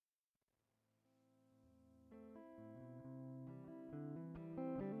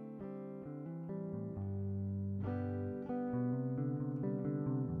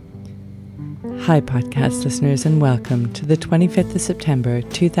Hi, podcast listeners, and welcome to the 25th of September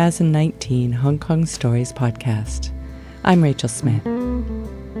 2019 Hong Kong Stories podcast. I'm Rachel Smith.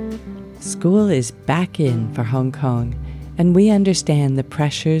 School is back in for Hong Kong, and we understand the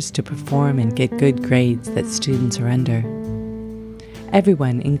pressures to perform and get good grades that students are under.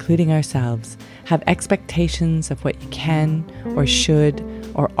 Everyone, including ourselves, have expectations of what you can or should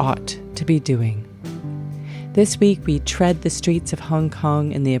or ought to be doing. This week, we tread the streets of Hong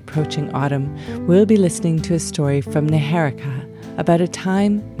Kong in the approaching autumn. We'll be listening to a story from Niharika about a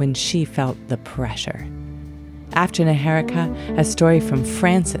time when she felt the pressure. After Niharika, a story from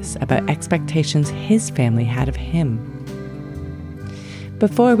Francis about expectations his family had of him.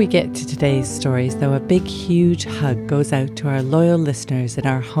 Before we get to today's stories, though, a big, huge hug goes out to our loyal listeners in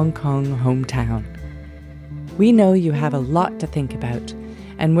our Hong Kong hometown. We know you have a lot to think about,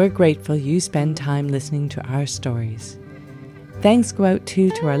 and we're grateful you spend time listening to our stories. Thanks go out too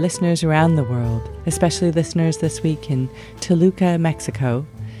to our listeners around the world, especially listeners this week in Toluca, Mexico,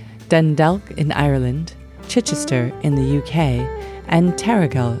 Dundalk in Ireland, Chichester in the UK, and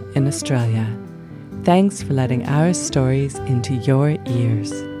Terrigal in Australia. Thanks for letting our stories into your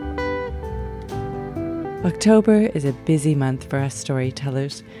ears. October is a busy month for us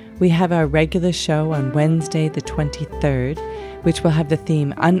storytellers. We have our regular show on Wednesday the 23rd, which will have the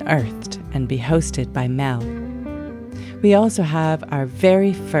theme Unearthed and be hosted by Mel. We also have our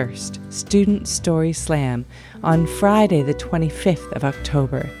very first Student Story Slam on Friday the 25th of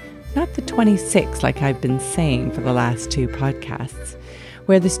October, not the 26th like I've been saying for the last two podcasts,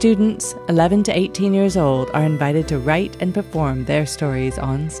 where the students 11 to 18 years old are invited to write and perform their stories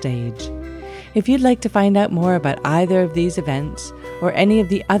on stage. If you'd like to find out more about either of these events or any of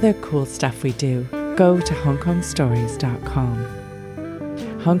the other cool stuff we do, go to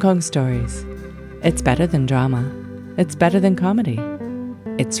hongkongstories.com. Hong Kong Stories. It's better than drama. It's better than comedy.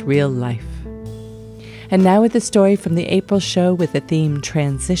 It's real life. And now with the story from the April show with the theme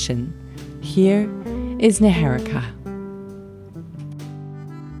Transition, here is Niharika.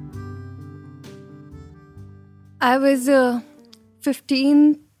 I was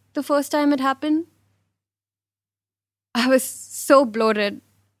 15 the first time it happened. I was so bloated.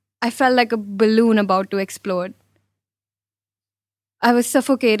 I felt like a balloon about to explode. I was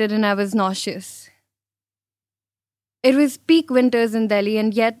suffocated and I was nauseous. It was peak winters in Delhi,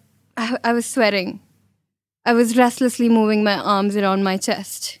 and yet I was sweating. I was restlessly moving my arms around my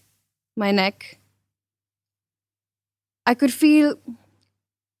chest, my neck. I could feel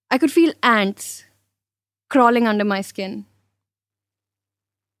ants crawling under my skin.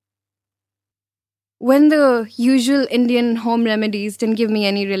 When the usual Indian home remedies didn't give me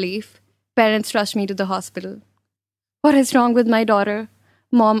any relief, parents rushed me to the hospital. "What is wrong with my daughter?"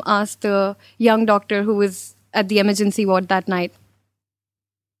 Mom asked the young doctor who was at the emergency ward that night.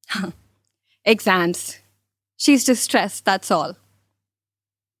 "Exams. She's just stressed, that's all."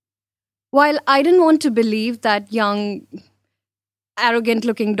 While I didn't want to believe that young,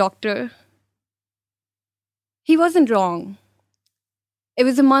 arrogant-looking doctor, he wasn't wrong. It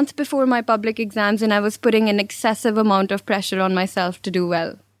was a month before my public exams, and I was putting an excessive amount of pressure on myself to do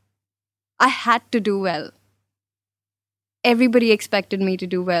well. I had to do well. Everybody expected me to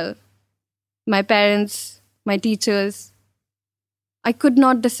do well. My parents, my teachers. I could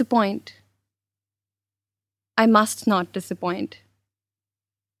not disappoint. I must not disappoint.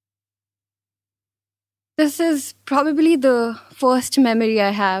 This is probably the first memory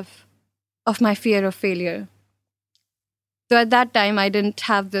I have of my fear of failure. Though at that time, I didn't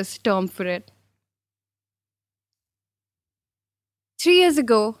have this term for it. 3 years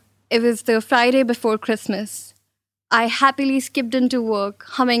ago, it was the Friday before Christmas. I happily skipped into work,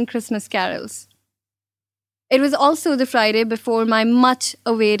 humming Christmas carols. It was also the Friday before my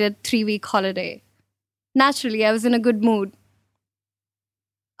much-awaited 3-week holiday. Naturally, I was in a good mood.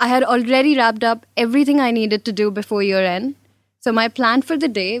 I had already wrapped up everything I needed to do before year-end, so my plan for the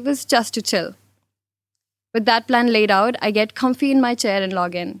day was just to chill. With that plan laid out, I get comfy in my chair and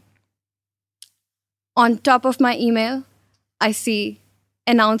log in. On top of my email, I see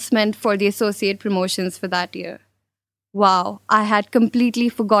announcement for the associate promotions for that year. Wow, I had completely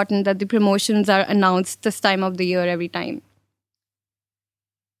forgotten that the promotions are announced this time of the year every time.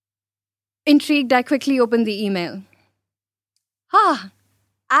 Intrigued, I quickly opened the email.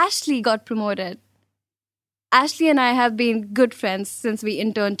 Ashley got promoted. Ashley and I have been good friends since we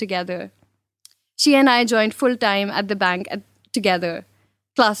interned together. She and I joined full-time at the bank together,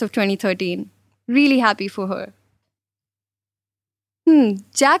 class of 2013. Really happy for her.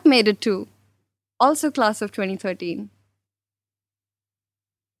 Jack made it too, also class of 2013.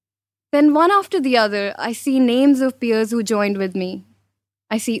 Then one after the other, I see names of peers who joined with me.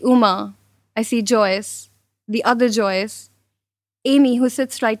 I see Uma, I see Joyce, the other Joyce, Amy, who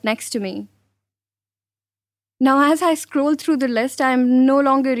sits right next to me. Now, as I scroll through the list, I'm no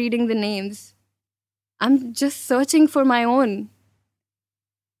longer reading the names. I'm just searching for my own.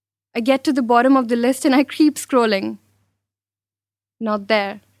 I get to the bottom of the list and I keep scrolling. Not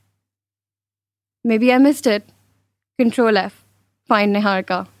there. Maybe I missed it. Control F. Find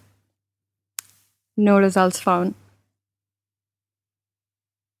Niharika. No results found.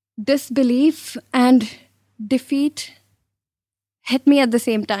 Disbelief and defeat hit me at the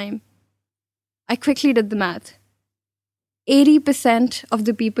same time. I quickly did the math. 80% of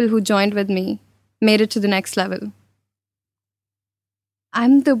the people who joined with me made it to the next level.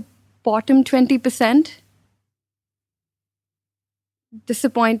 I'm the bottom 20%.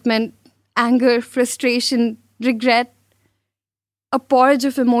 Disappointment, anger, frustration, regret, a porridge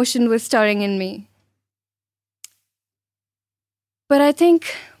of emotion was stirring in me. But I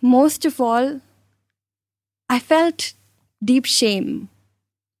think most of all, I felt deep shame.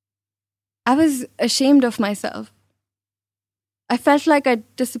 I was ashamed of myself. I felt like I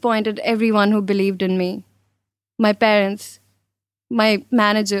disappointed everyone who believed in me. My parents, my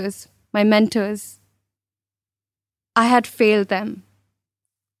managers, my mentors. I had failed them.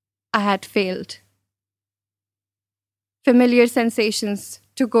 I had failed. Familiar sensations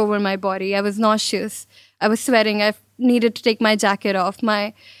took over my body. I was nauseous. I was sweating. I needed to take my jacket off.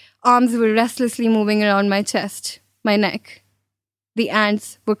 My arms were restlessly moving around my chest, my neck. The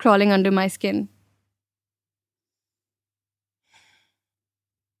ants were crawling under my skin.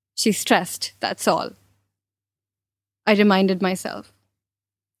 She's stressed, that's all. I reminded myself.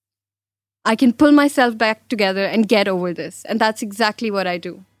 I can pull myself back together and get over this. And that's exactly what I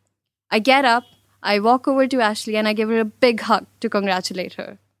do. I get up, I walk over to Ashley, and I give her a big hug to congratulate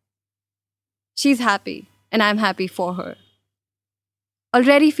her. She's happy, and I'm happy for her.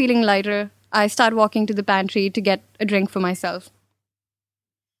 Already feeling lighter, I start walking to the pantry to get a drink for myself.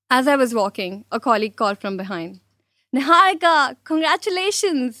 As I was walking, a colleague called from behind. Niharika,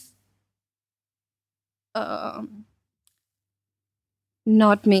 congratulations!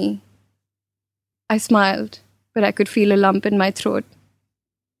 Not me. I smiled, but I could feel a lump in my throat,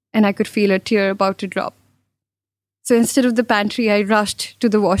 and I could feel a tear about to drop. So instead of the pantry, I rushed to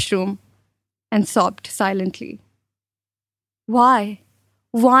the washroom and sobbed silently. Why?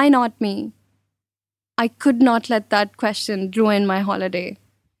 Why not me? I could not let that question ruin my holiday.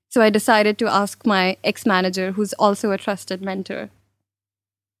 So I decided to ask my ex-manager, who's also a trusted mentor.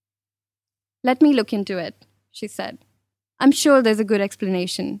 Let me look into it, she said. I'm sure there's a good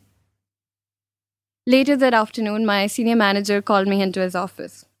explanation. Later that afternoon, my senior manager called me into his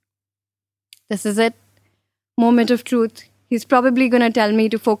office. This is it. Moment of truth. He's probably going to tell me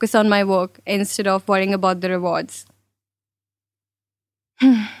to focus on my work instead of worrying about the rewards.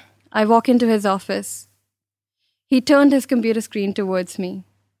 I walk into his office. He turned his computer screen towards me,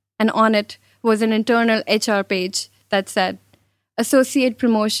 and on it was an internal HR page that said, Associate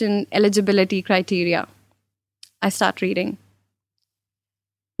Promotion Eligibility Criteria. I start reading.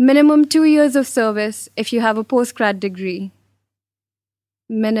 Minimum 2 years of service if you have a postgrad degree.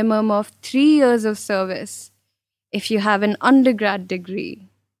 Minimum of 3 years of service if you have an undergrad degree.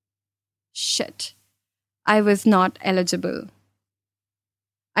 Shit. I was not eligible.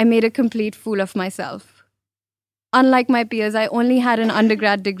 I made a complete fool of myself. Unlike my peers, I only had an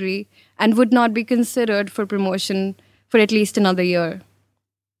undergrad degree and would not be considered for promotion for at least another year.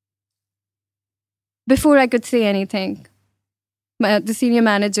 Before I could say anything, the senior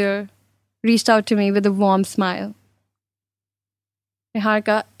manager reached out to me with a warm smile.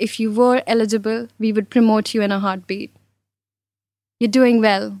 Niharika, if you were eligible, we would promote you in a heartbeat. You're doing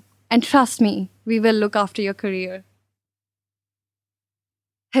well, and trust me, we will look after your career.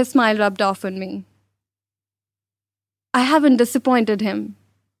 His smile rubbed off on me. I haven't disappointed him.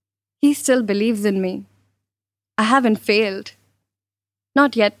 He still believes in me. I haven't failed.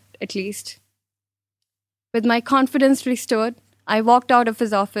 Not yet, at least. With my confidence restored, I walked out of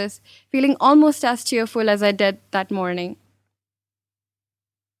his office, feeling almost as cheerful as I did that morning.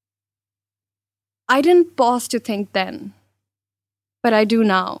 I didn't pause to think then, but I do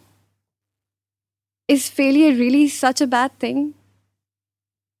now. Is failure really such a bad thing?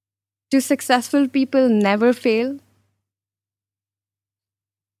 Do successful people never fail?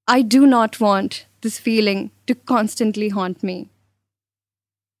 I do not want this feeling to constantly haunt me.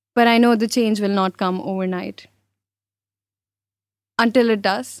 But I know the change will not come overnight. Until it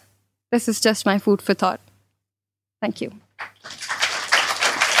does, this is just my food for thought. Thank you.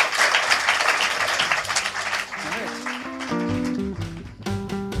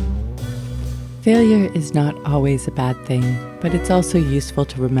 Failure is not always a bad thing, but it's also useful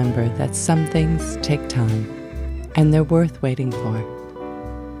to remember that some things take time, and they're worth waiting for.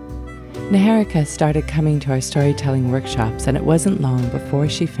 Niharika started coming to our storytelling workshops, and it wasn't long before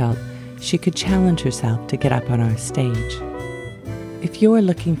she felt she could challenge herself to get up on our stage. If you're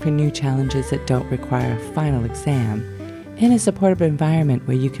looking for new challenges that don't require a final exam, in a supportive environment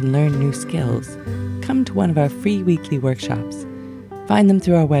where you can learn new skills, come to one of our free weekly workshops. Find them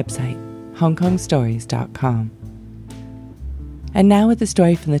through our website, hongkongstories.com. And now with the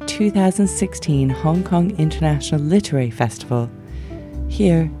story from the 2016 Hong Kong International Literary Festival,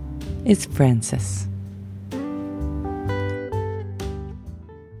 here is Francis.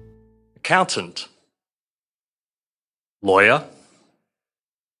 Accountant, lawyer,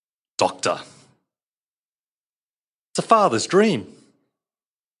 doctor. It's a father's dream.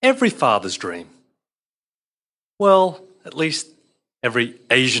 Every father's dream. Well, at least every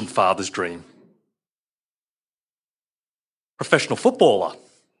Asian father's dream. Professional footballer.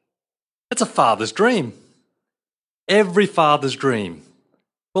 It's a father's dream. Every father's dream.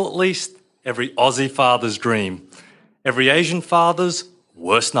 Well, at least every Aussie father's dream. Every Asian father's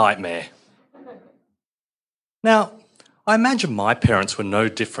worst nightmare. Now, I imagine my parents were no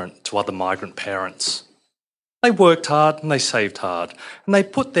different to other migrant parents. They worked hard and they saved hard, and they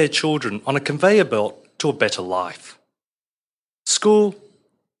put their children on a conveyor belt to a better life. School,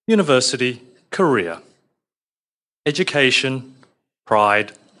 university, career. Education,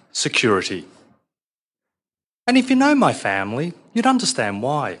 pride, security. And if you know my family, you'd understand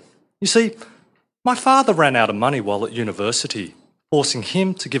why. You see, my father ran out of money while at university, forcing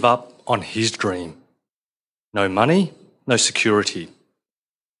him to give up on his dream. No money, no security.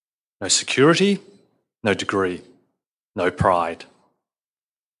 No security, no degree, no pride.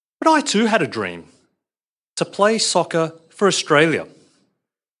 But I too had a dream, to play soccer for Australia,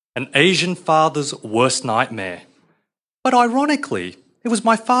 an Asian father's worst nightmare. But ironically, it was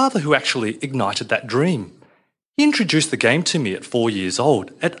my father who actually ignited that dream. He introduced the game to me at 4 years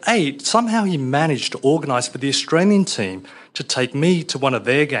old. At 8, somehow he managed to organise for the Australian team to take me to one of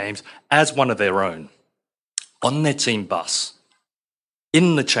their games as one of their own, on their team bus,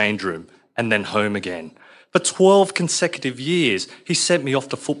 in the change room, and then home again. For 12 consecutive years, he sent me off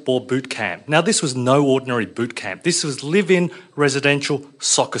to football boot camp. Now, this was no ordinary boot camp. This was live-in residential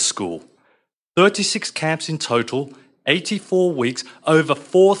soccer school. 36 camps in total, 84 weeks, over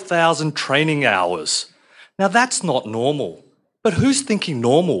 4,000 training hours. Now, that's not normal. But who's thinking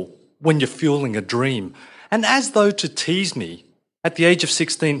normal when you're fueling a dream? And as though to tease me, at the age of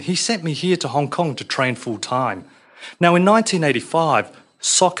 16, he sent me here to Hong Kong to train full-time. Now, in 1985,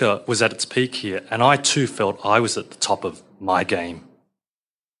 soccer was at its peak here, and I too felt I was at the top of my game.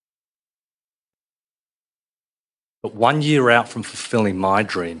 But 1 year out from fulfilling my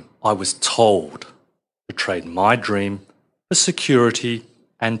dream, I was told to trade my dream for security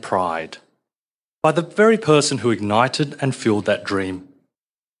and pride by the very person who ignited and fueled that dream,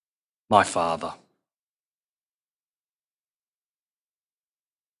 my father.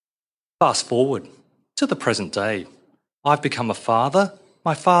 Fast forward to the present day. I've become a father,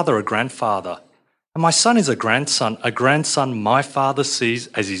 my father a grandfather, and my son is a grandson my father sees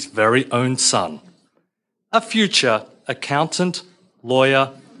as his very own son. A future accountant, lawyer,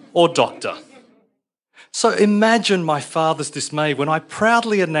 or doctor. So imagine my father's dismay when I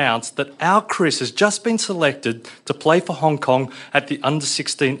proudly announced that our Chris has just been selected to play for Hong Kong at the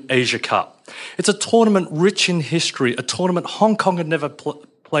Under-16 Asia Cup. It's a tournament rich in history, a tournament Hong Kong had never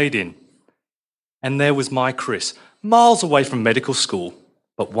played in. And there was my Chris, miles away from medical school,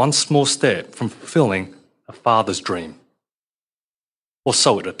 but one small step from fulfilling a father's dream. Or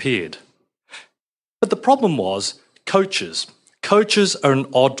so it appeared. But the problem was coaches. Coaches are an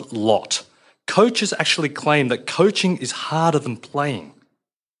odd lot. Coaches actually claim that coaching is harder than playing.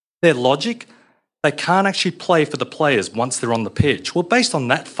 Their logic? They can't actually play for the players once they're on the pitch. Well, based on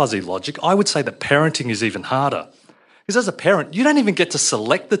that fuzzy logic, I would say that parenting is even harder. Because as a parent, you don't even get to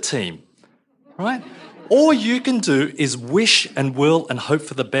select the team, right? All you can do is wish and will and hope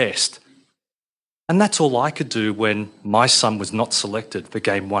for the best. And that's all I could do when my son was not selected for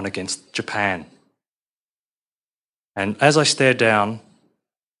Game 1 against Japan. And as I stared down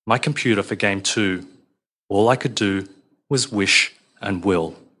my computer for Game 2, all I could do was wish and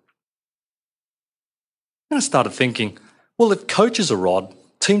will. And I started thinking, well, if coaches are odd,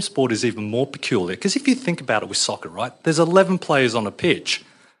 team sport is even more peculiar. Because if you think about it with soccer, right, there's 11 players on a pitch.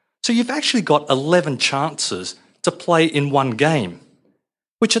 So you've actually got 11 chances to play in one game,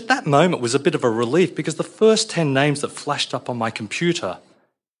 which at that moment was a bit of a relief because the first 10 names that flashed up on my computer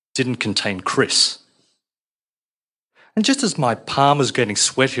didn't contain Chris. And just as my palm was getting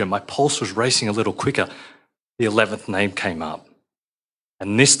sweatier and my pulse was racing a little quicker, the 11th name came up.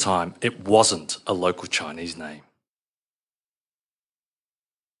 And this time, it wasn't a local Chinese name.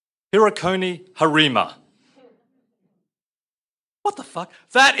 Hirakoni Harima. What the fuck?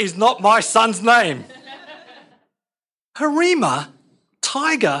 That is not my son's name. Harima,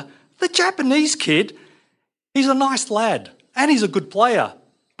 Tiger, the Japanese kid, he's a nice lad and he's a good player.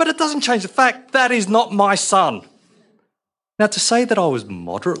 But it doesn't change the fact that is not my son. Now, to say that I was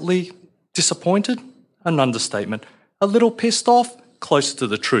moderately disappointed, an understatement. A little pissed off, closer to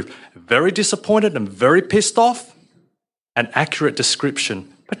the truth. Very disappointed and very pissed off, an accurate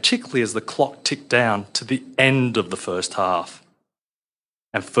description, particularly as the clock ticked down to the end of the first half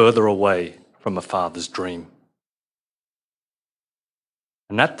and further away from a father's dream.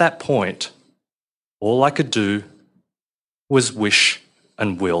 And at that point, all I could do was wish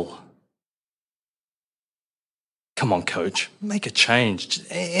and will. Come on, coach, make a change. Just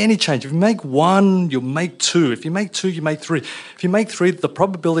any change. If you make one, you'll make two. If you make two, you make three. If you make three, the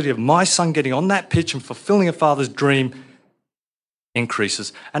probability of my son getting on that pitch and fulfilling a father's dream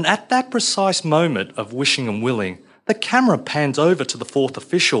increases. And at that precise moment of wishing and willing, the camera pans over to the fourth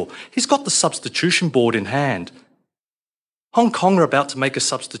official. He's got the substitution board in hand. Hong Kong are about to make a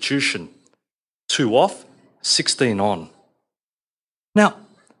substitution. 2 off, 16 on. Now,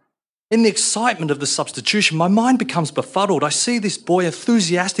 in the excitement of the substitution, my mind becomes befuddled. I see this boy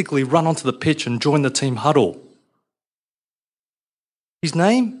enthusiastically run onto the pitch and join the team huddle. His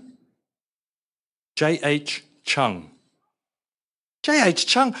name? J.H. Chung. J.H.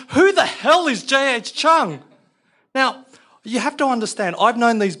 Chung? Who the hell is J.H. Chung? Now, you have to understand, I've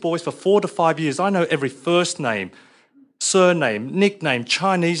known these boys for 4 to 5 years. I know every first name, surname, nickname,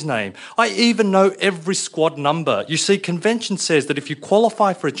 Chinese name. I even know every squad number. You see, convention says that if you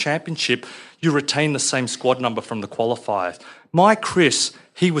qualify for a championship, you retain the same squad number from the qualifiers. My Chris,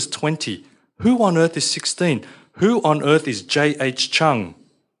 he was 20. Who on earth is 16? Who on earth is J.H. Chung?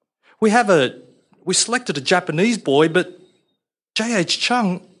 We selected a Japanese boy, but J.H.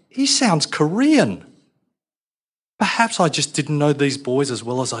 Chung, he sounds Korean. Perhaps I just didn't know these boys as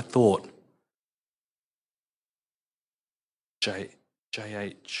well as I thought.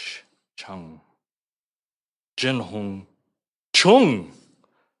 J.H. Chung. Junhong Chung.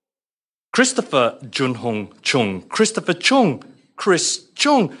 Christopher Junhong Chung. Christopher Chung. Chris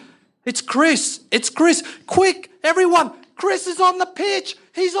Chung. It's Chris. It's Chris. Quick, everyone. Chris is on the pitch.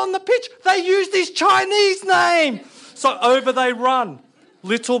 He's on the pitch. They used his Chinese name. So over they run.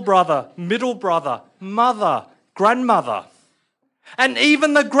 Little brother, middle brother, mother, grandmother. And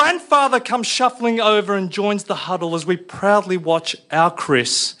even the grandfather comes shuffling over and joins the huddle as we proudly watch our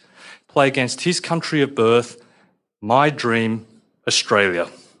Chris play against his country of birth, my dream, Australia.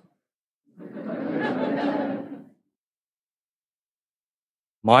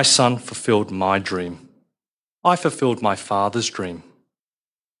 My son fulfilled my dream. I fulfilled my father's dream.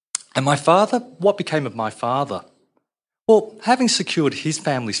 And my father, what became of my father? Well, having secured his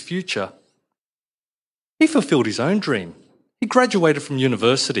family's future, he fulfilled his own dream. He graduated from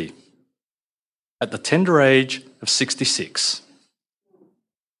university at the tender age of 66.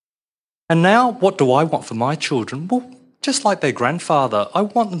 And now, what do I want for my children? Well, just like their grandfather, I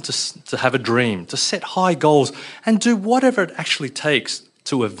want them to have a dream, to set high goals and do whatever it actually takes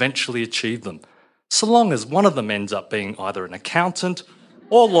to eventually achieve them, so long as one of them ends up being either an accountant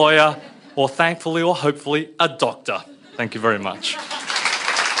or lawyer or, thankfully or hopefully, a doctor. Thank you very much.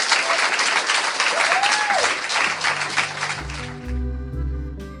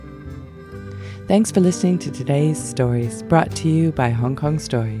 Thanks for listening to today's stories, brought to you by Hong Kong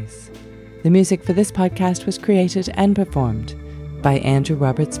Stories. The music for this podcast was created and performed by Andrew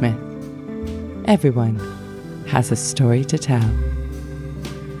Robert Smith. Everyone has a story to tell.